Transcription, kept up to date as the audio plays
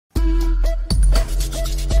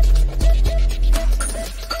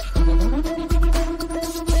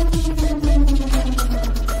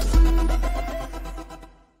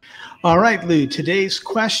All right, Lou, today's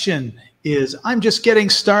question is, I'm just getting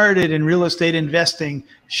started in real estate investing.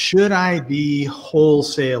 Should I be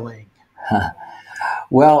wholesaling?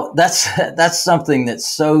 Well, that's something that's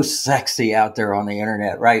so sexy out there on the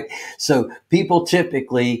internet, right? So people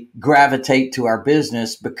typically gravitate to our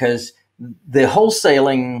business because the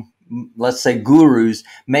wholesaling, let's say gurus,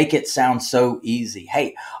 make it sound so easy.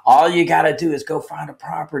 Hey, all you got to do is go find a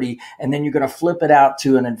property and then you're going to flip it out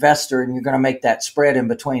to an investor and you're going to make that spread in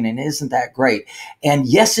between. And isn't that great? And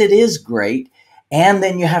yes, it is great. And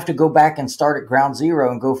then you have to go back and start at ground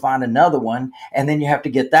zero and go find another one. And then you have to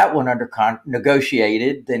get that one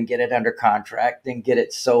negotiated, then get it under contract, then get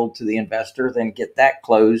it sold to the investor, then get that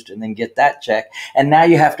closed and then get that check. And now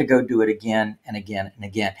you have to go do it again and again and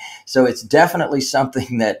again. So it's definitely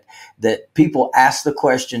something that people ask the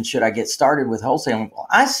question, should I get started with wholesaling? Well,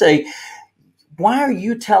 I say, why are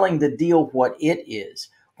you telling the deal what it is?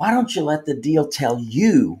 Why don't you let the deal tell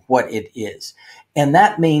you what it is? And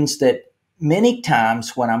that means that many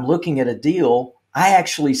times when I'm looking at a deal, I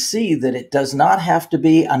actually see that it does not have to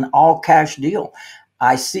be an all cash deal.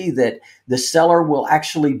 I see that the seller will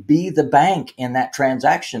actually be the bank in that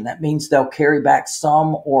transaction. That means they'll carry back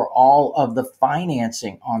some or all of the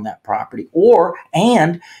financing on that property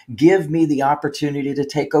and give me the opportunity to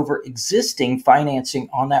take over existing financing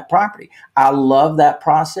on that property. I love that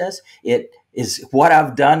process. It is what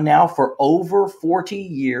I've done now for over 40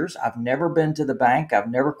 years. I've never been to the bank.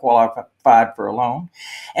 I've never qualified for a loan.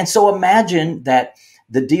 And so imagine that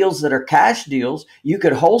the deals that are cash deals, you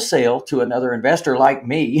could wholesale to another investor like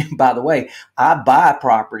me. By the way, I buy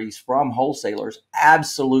properties from wholesalers.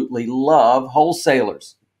 Absolutely love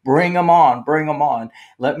wholesalers. Bring them on, bring them on.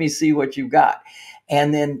 Let me see what you've got.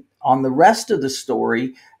 And then on the rest of the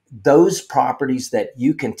story, those properties that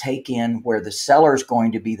you can take in where the seller is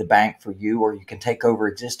going to be the bank for you, or you can take over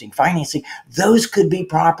existing financing, those could be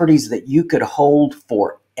properties that you could hold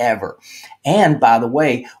forever. And by the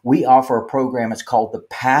way, we offer a program, it's called the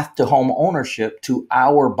Path to Home Ownership, to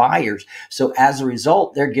our buyers. So as a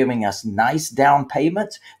result, they're giving us nice down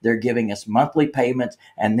payments, they're giving us monthly payments,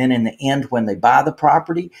 and then in the end, when they buy the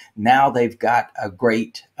property, now they've got a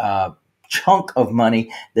great chunk of money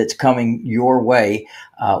that's coming your way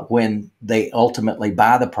when they ultimately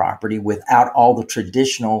buy the property without all the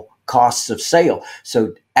traditional costs of sale.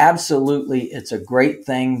 So absolutely, it's a great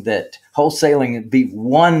thing that wholesaling would be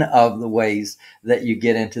one of the ways that you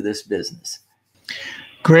get into this business.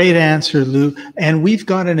 Great answer, Lou. And we've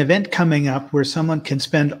got an event coming up where someone can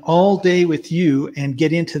spend all day with you and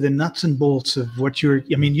get into the nuts and bolts of what you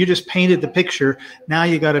just painted the picture. Now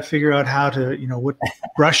you got to figure out how to, what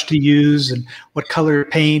brush to use and what color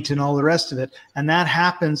paint and all the rest of it. And that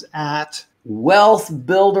happens at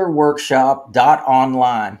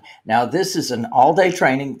wealthbuilderworkshop.online. Now, this is an all-day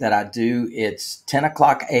training that I do. It's 10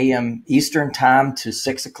 o'clock a.m. Eastern time to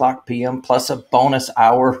 6 o'clock p.m. plus a bonus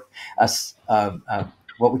hour,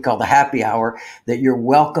 what we call the happy hour, that you're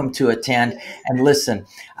welcome to attend. And listen,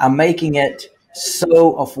 I'm making it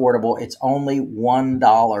so affordable. It's only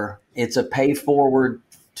 $1. It's a pay forward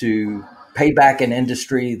to pay back an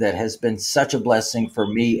industry that has been such a blessing for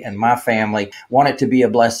me and my family. Want it to be a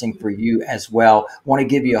blessing for you as well. Want to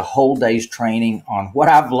give you a whole day's training on what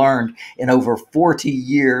I've learned in over 40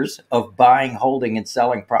 years of buying, holding, and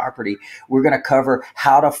selling property. We're going to cover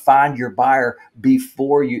how to find your buyer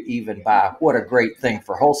before you even buy. What a great thing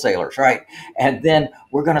for wholesalers, right? And then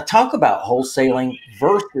we're going to talk about wholesaling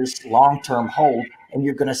versus long-term hold, and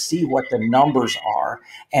you're going to see what the numbers are.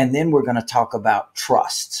 And then we're going to talk about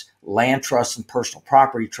trusts, land trust and personal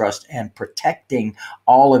property trust, and protecting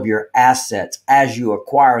all of your assets as you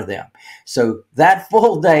acquire them. So that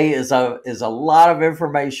full day is a lot of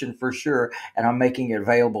information for sure. And I'm making it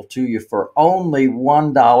available to you for only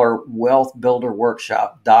 $1,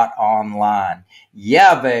 wealthbuilderworkshop.online.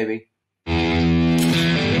 Yeah, baby.